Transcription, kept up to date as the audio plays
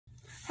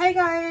Hey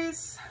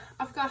guys,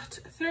 I've got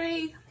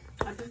three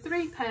of the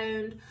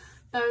 £3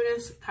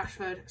 bonus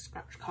Cashword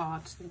scratch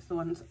cards. These are the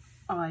ones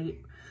I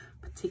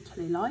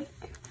particularly like.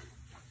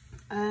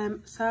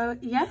 So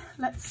yeah,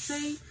 let's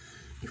see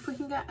if we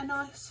can get a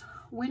nice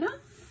winner.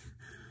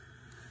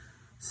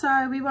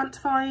 So we want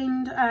to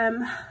find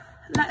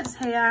letters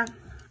here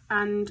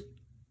and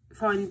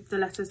find the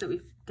letters that we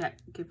get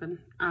given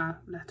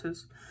our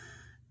letters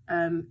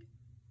in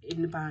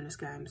the bonus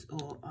games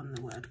or on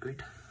the word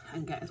grid,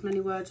 and get as many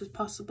words as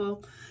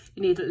possible.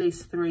 You need at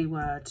least 3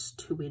 words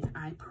to win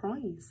a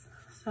prize.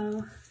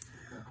 So,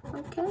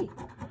 okay.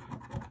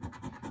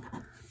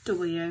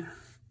 W.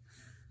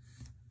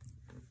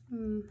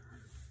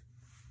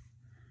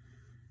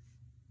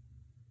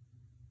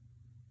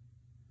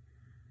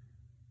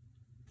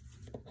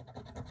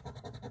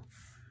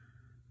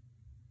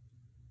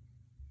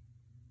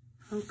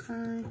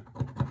 Okay.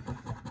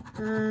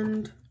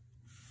 And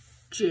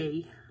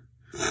G.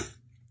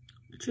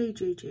 G.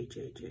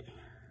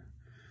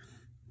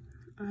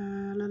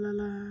 La la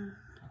la.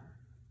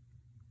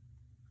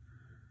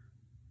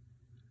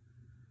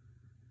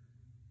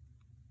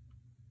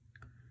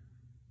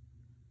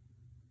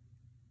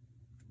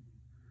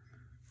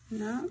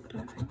 No,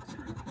 don't think so.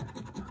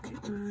 Lock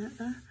it right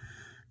there.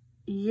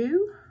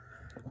 U.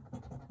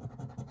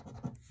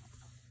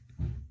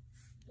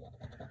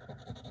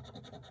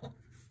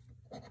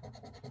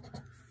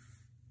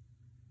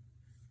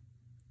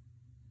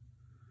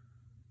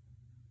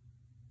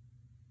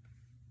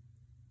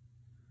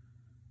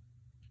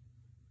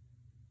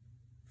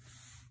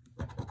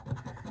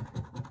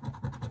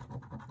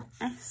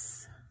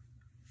 S.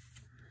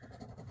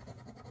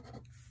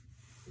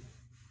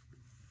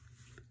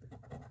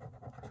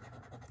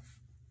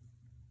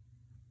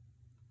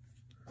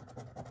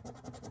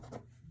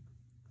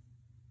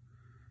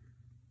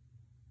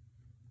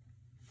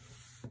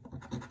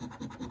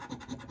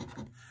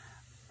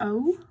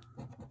 O.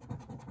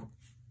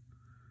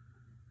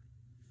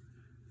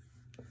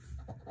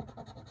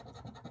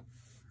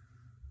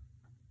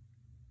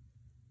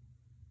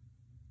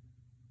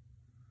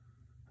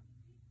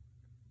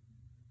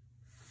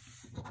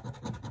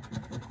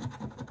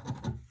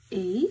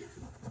 E.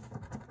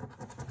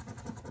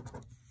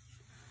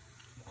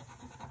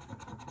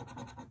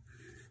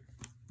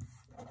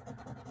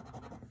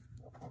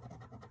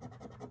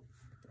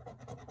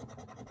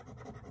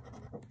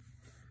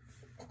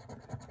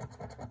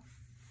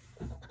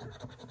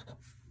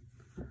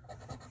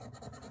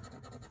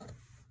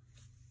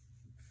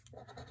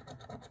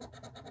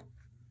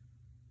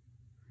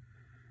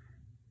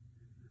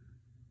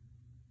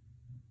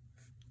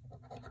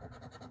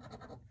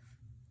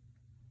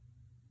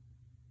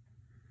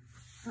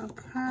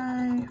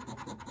 Okay.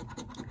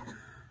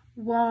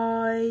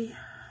 Y.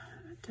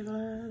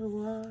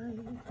 Y.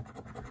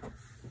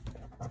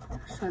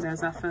 So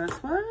there's our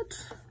first word.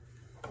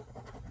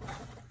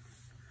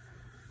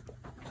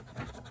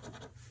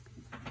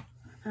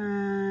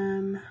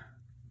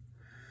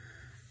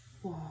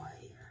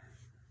 Y.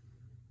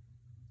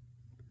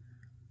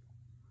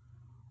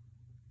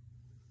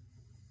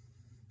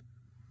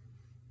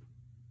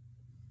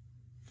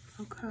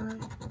 Okay.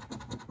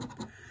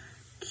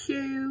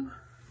 Q.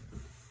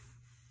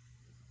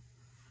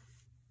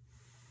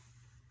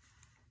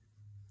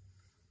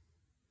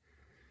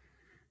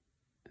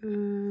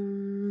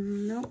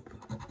 Nope.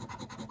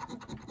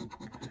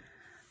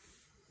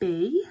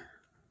 B.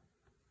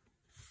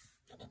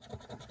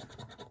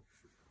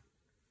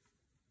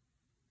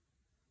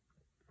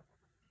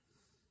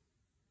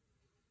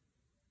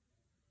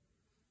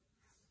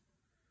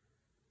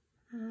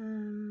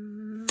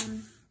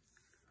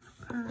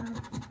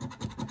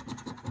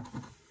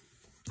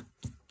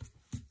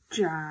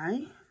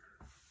 J.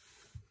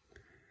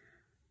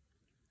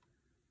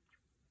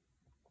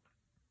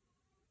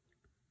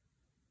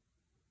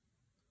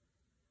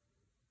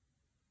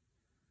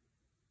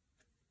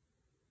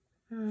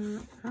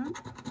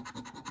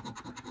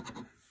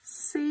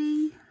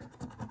 C.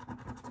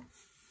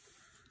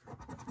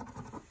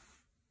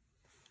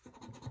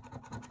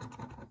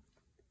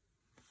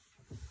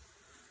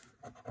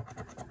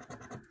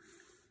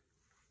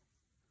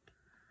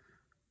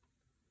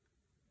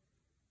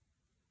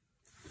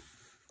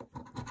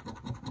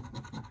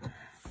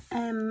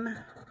 M.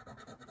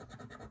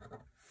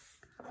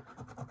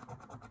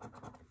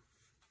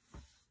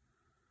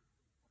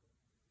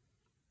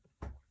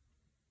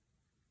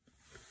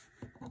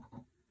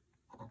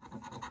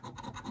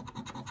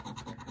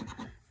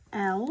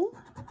 L.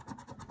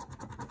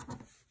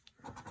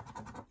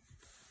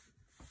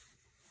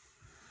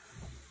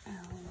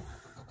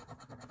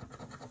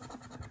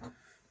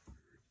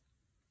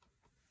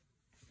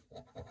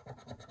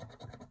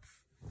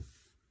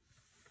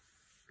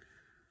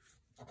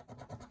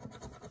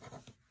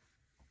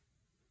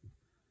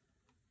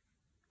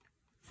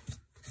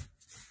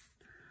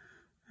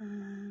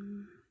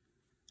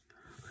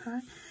 Okay,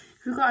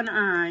 if we've got an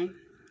I,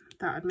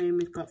 that would mean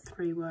we've got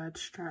 3 words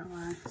straight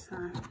away.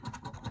 So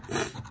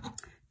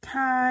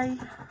K.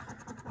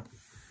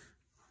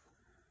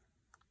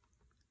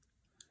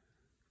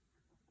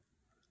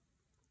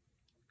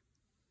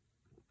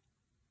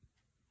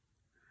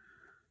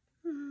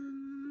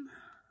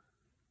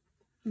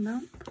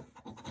 Nope.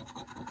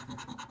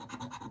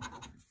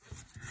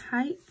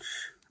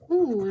 H.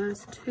 Oh,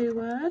 there's 2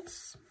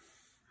 words.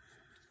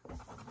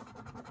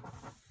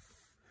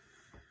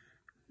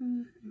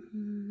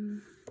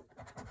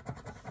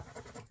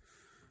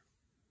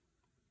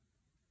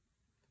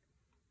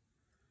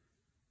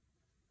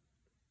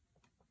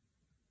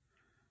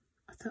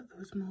 I thought there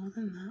was more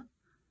than that.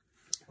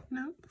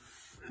 Nope.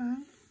 Okay.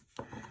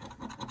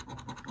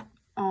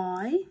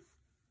 I.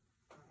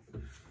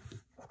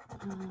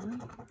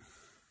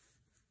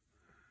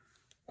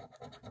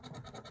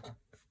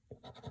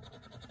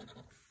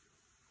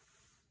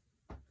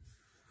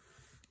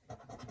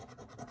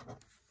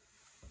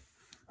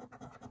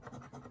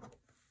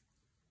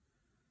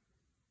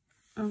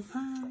 Okay.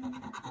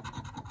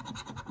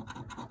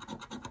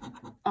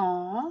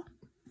 R.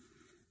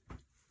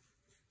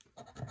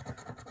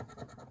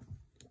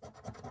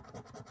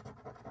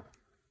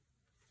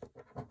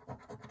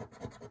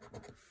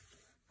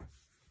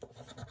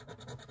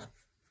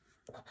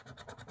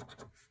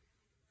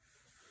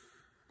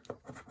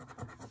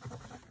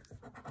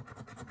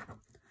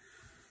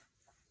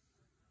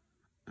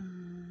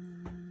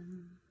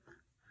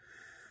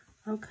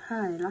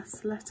 Okay,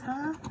 last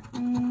letter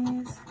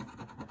is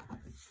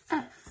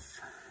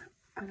F.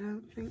 I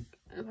don't think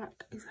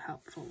that is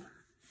helpful.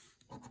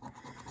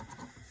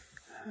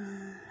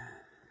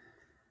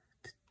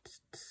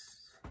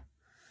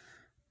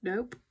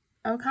 Nope.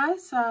 Okay,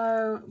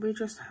 so we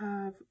just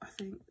have, I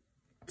think,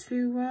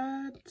 2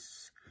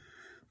 words.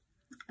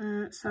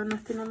 So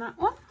nothing on that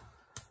one.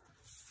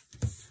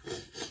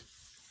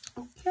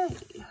 Okay,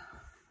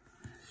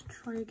 let's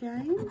try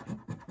again.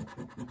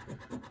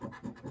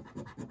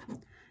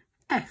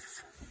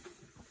 F.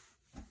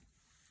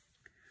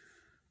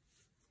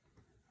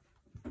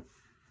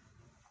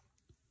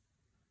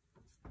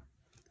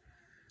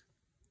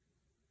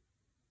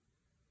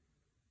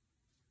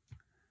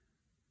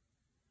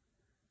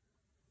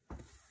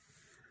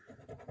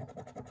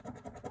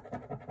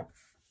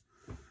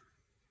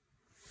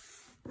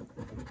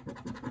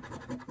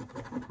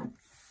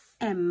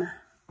 M.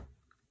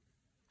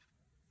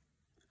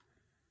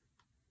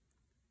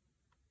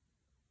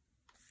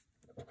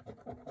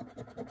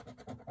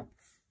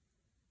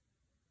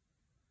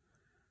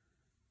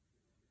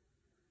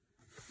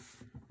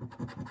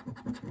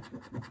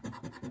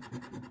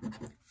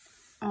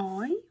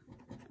 I.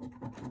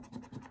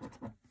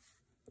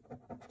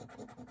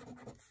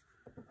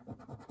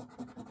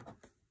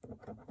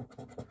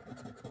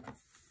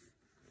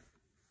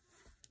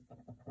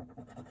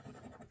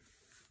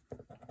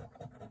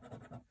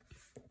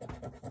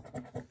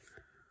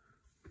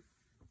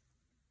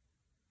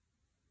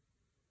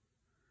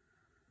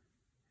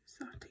 Is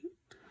that it?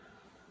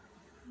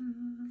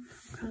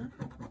 Okay.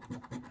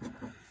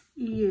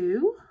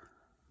 U.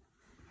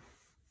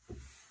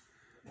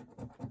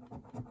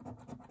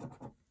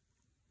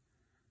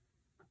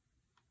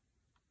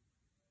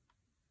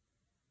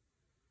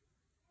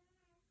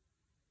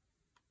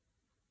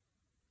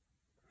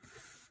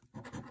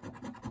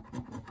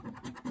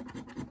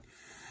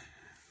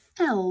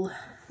 L.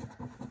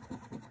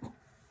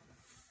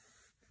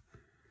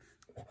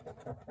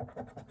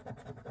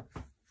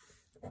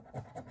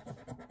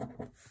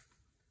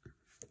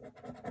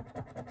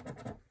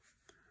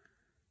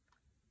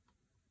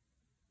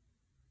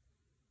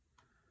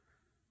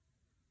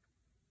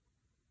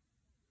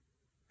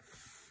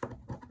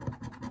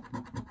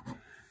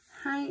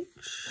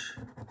 H.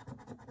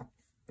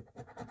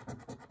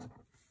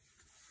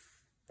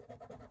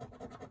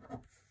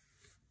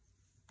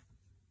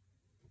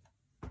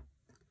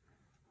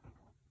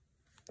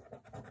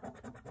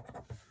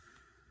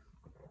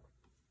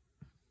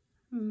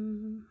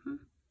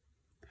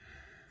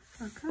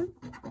 Okay.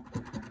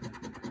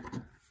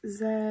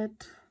 Z.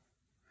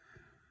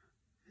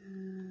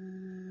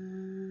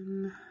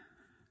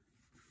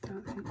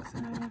 Don't think so.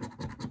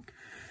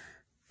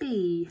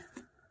 B.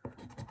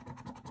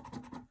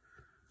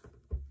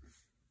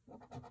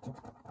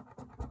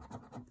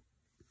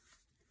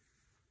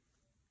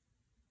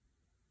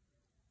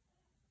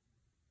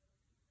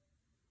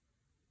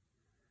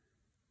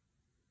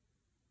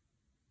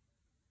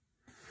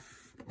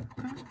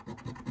 Okay.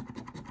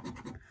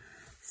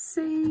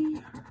 C.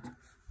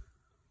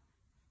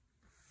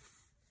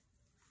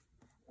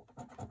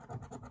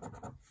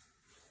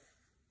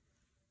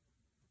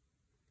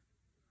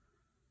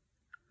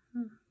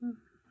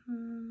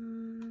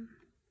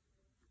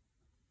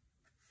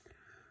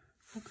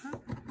 Okay.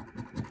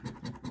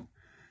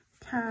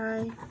 K.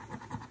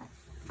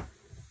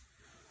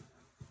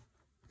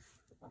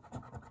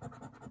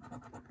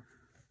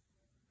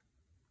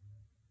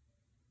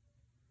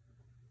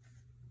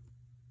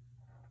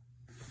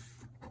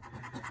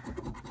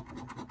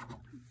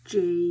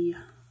 G.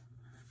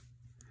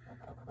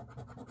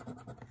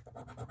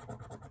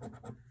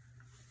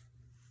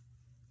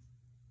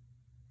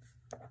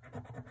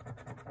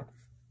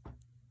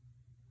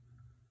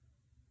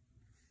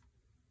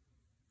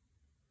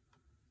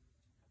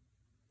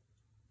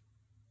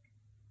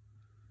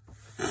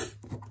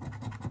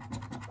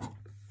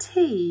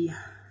 T.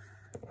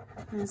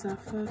 There's our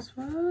first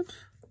word.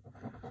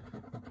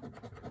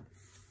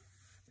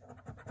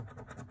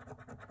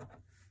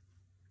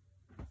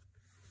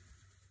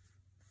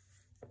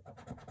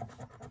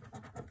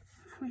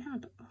 we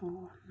had?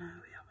 Oh, no,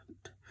 we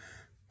haven't.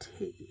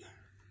 T.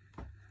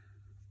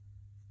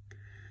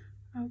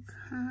 Okay,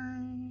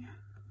 I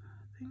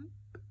think.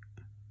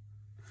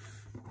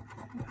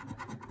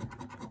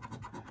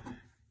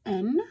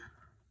 N.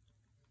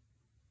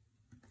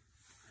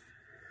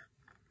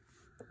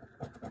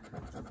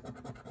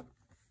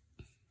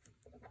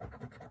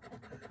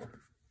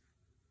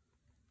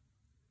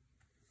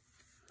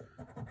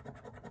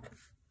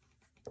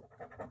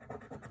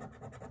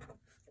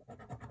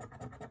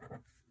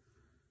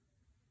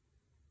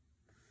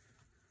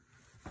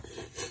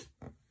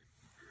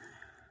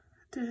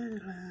 Okay.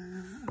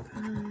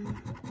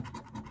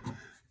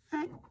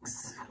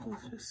 X, we'll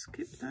just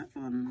skip that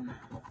one.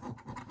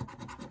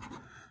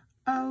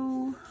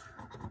 O.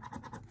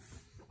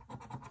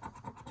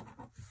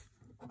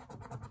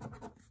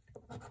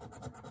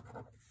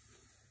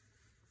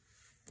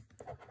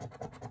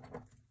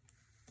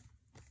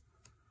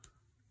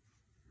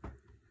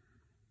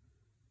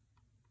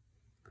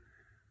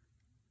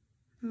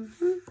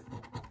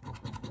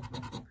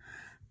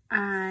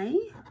 I.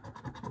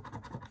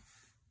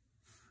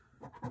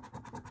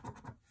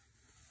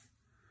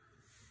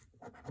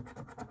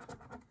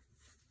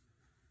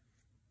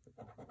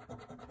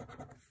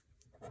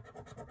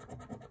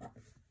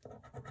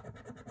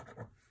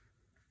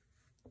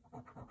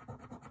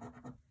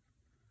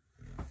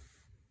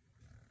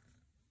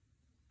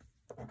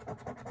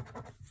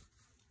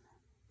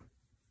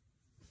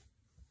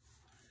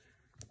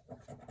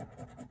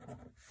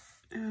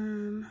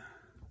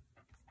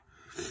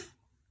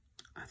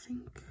 I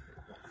think,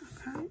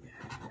 okay.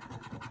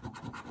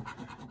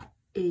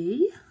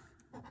 E.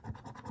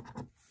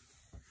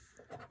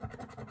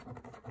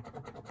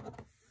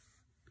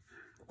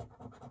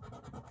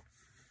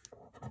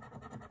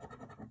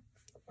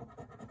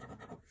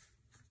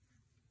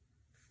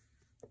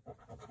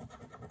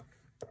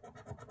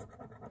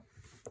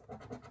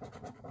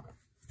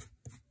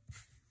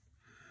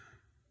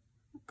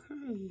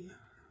 Okay,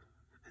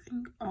 I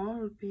think R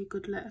would be a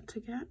good letter to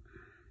get.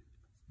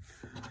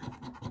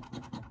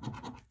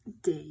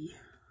 D.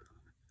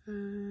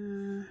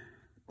 There's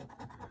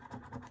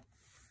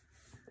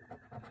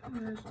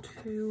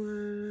 2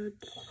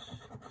 words.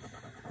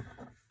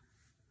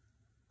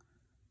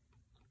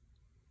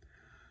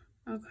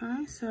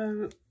 Okay,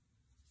 so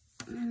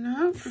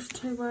no, just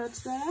 2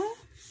 words there.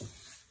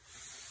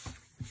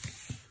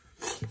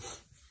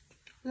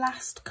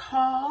 Last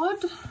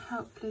card.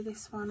 Hopefully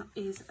this one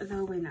is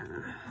the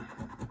winner.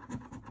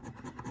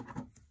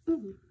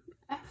 Ooh,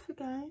 F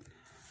again.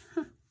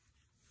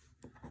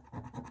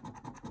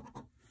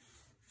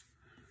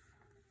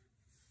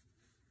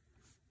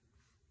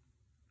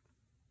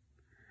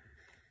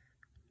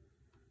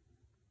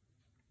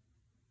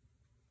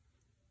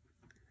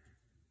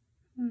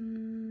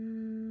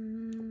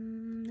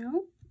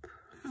 Nope.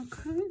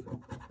 Okay.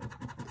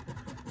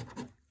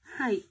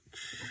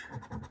 H.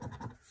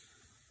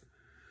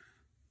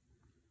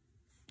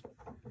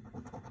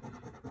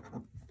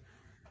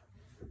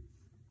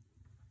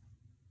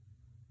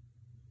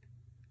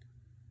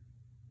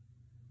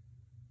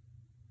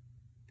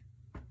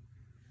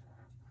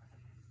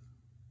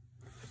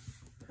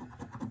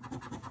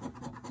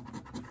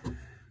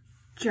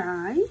 J.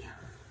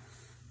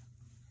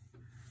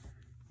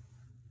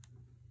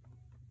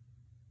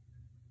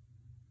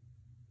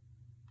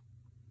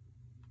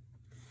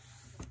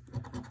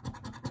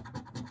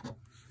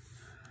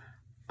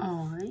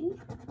 I.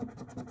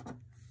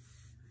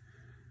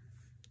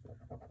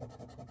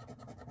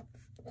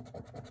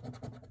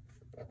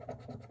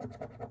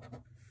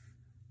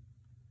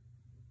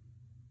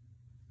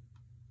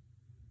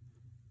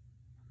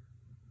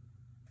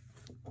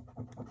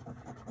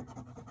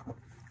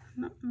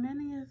 Not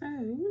many of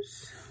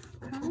those.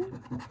 Okay.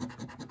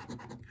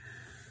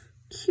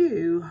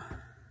 Q.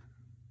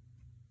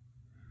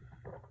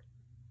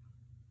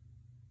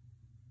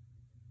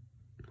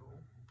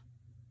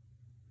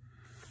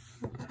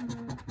 Okay.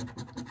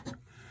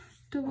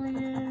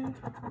 W.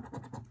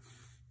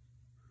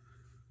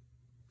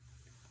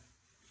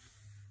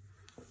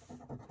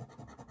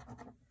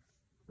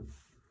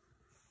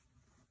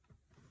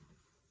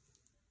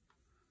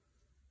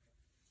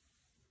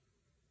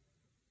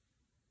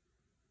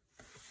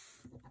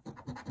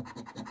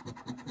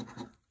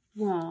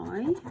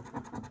 Y.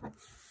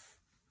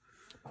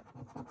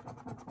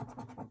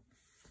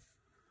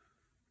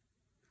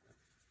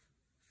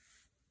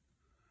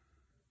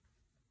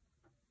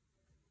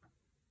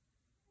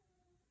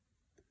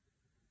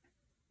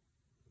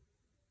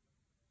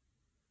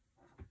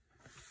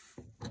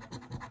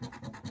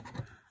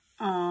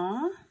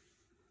 R.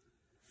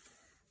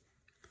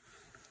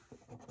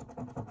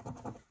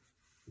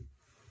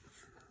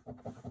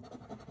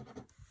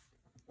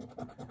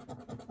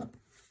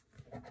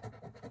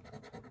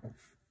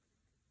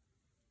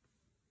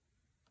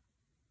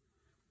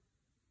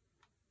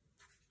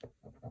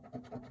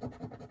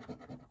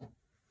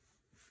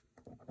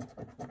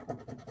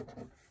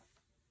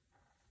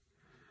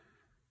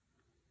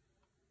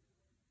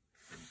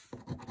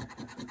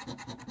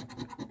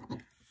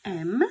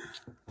 M.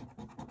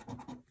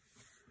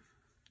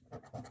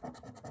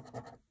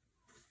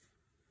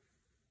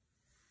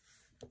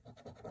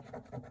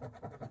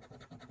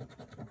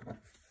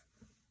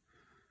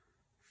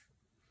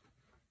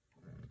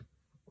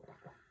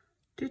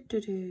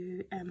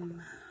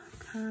 M.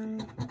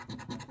 Okay.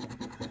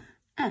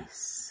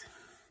 S.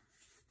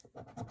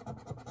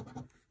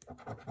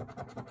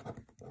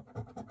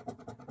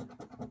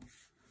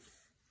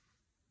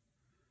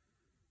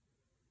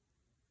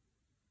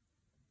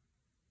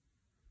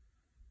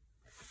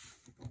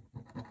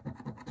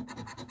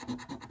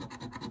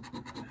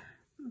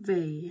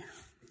 V.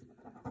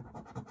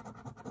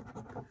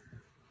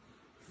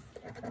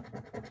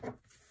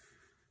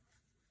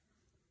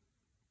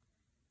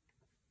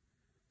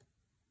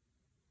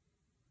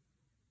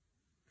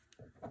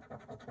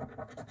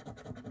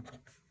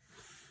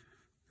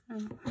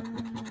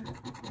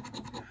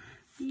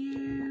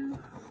 U.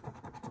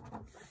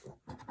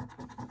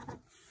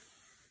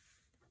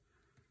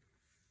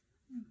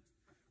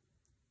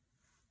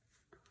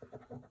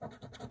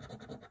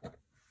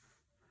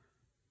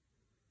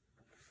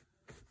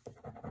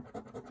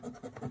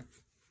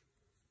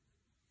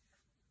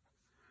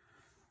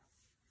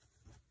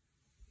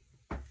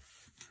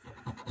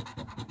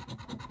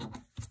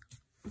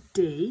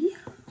 D.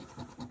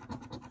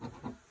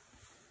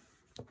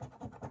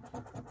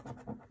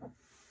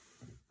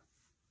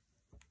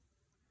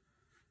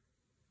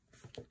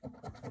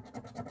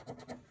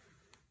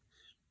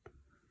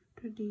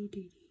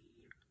 D.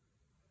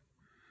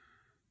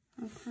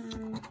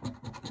 Okay.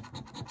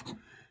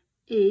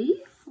 E.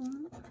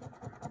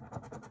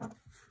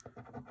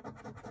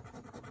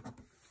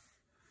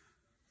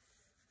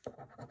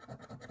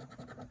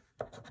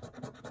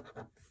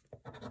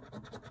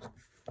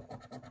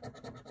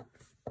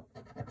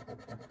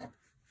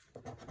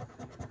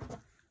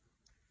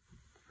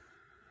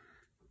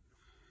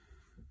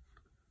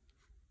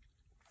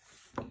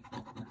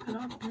 A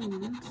lot of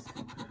pens.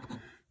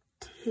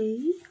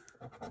 T.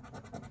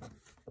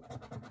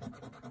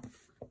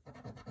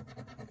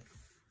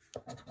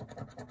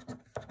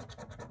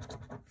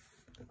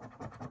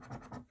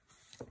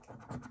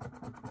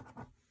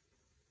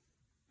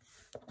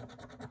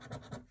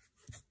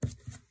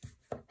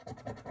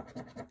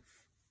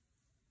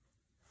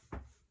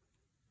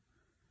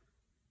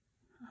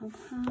 Okay.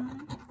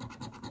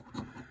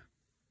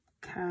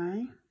 K.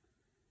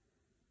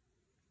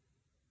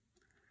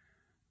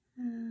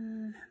 I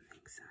don't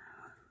think so.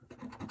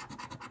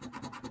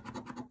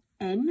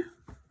 N.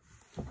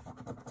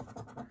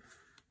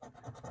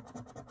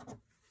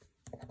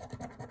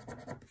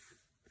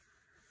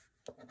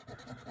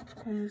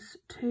 There's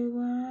 2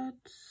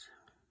 words.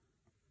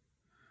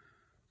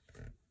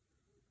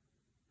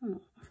 Oh,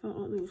 I felt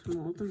like there was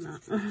more than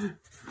that.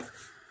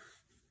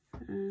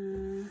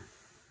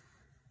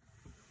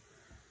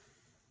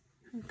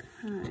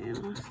 Okay,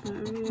 last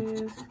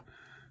letter is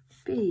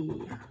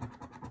B.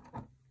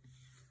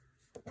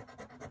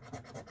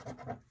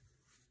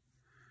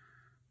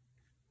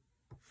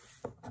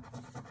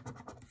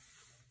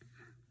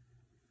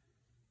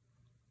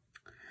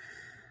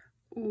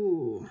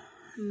 Ooh,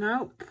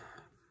 nope.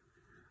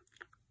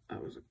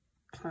 That was a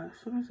close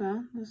one as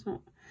well. There's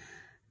not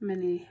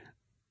many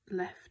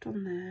left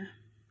on there.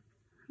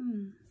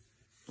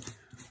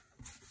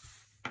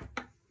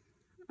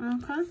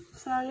 Okay,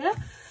 so yeah,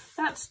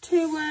 that's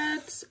 2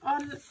 words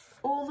on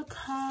all the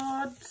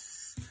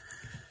cards.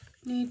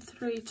 Need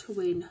 3 to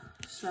win,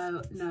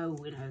 so no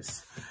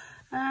winners.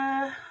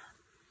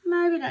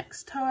 Maybe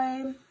next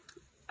time.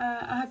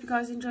 I hope you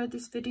guys enjoyed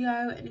this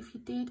video, and if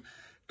you did,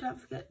 don't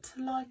forget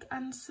to like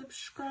and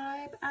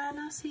subscribe, and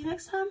I'll see you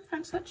next time.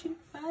 Thanks for watching.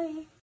 Bye.